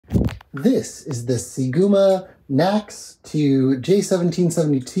This is the SEGUMA NACS to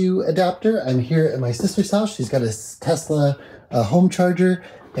J1772 adapter. I'm here at my sister's house. She's got a Tesla home charger,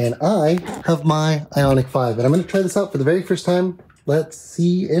 and I have my Ioniq 5. And I'm going to try this out for the very first time. Let's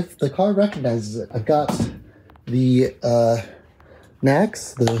see if the car recognizes it. I've got the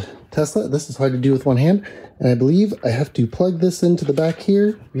NACS, the Tesla. This is hard to do with one hand. And I believe I have to plug this into the back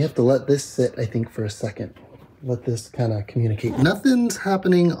here. We have to let this sit, I think, for a second. Let this kind of communicate. Nothing's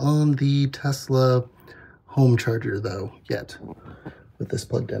happening on the Tesla home charger though yet with this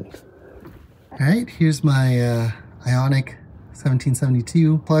plugged in. All right, here's my Ioniq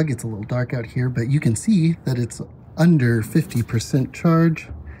 1772 plug. It's a little dark out here, but you can see that it's under 50% charge.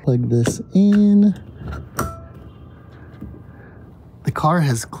 Plug this in. The car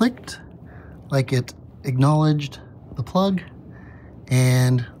has clicked like it acknowledged the plug.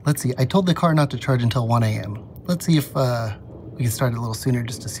 And let's see, I told the car not to charge until 1 a.m. Let's see if we can start a little sooner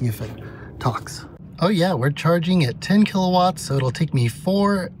just to see if it talks. Oh yeah, we're charging at 10 kilowatts, so it'll take me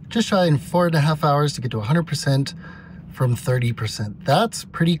just shy of 4.5 hours to get to 100% from 30%. That's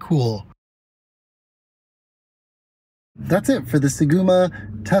pretty cool. That's it for the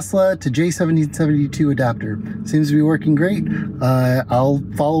SEGUMA Tesla to J1772 adapter. Seems to be working great. I'll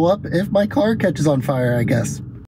follow up if my car catches on fire, I guess.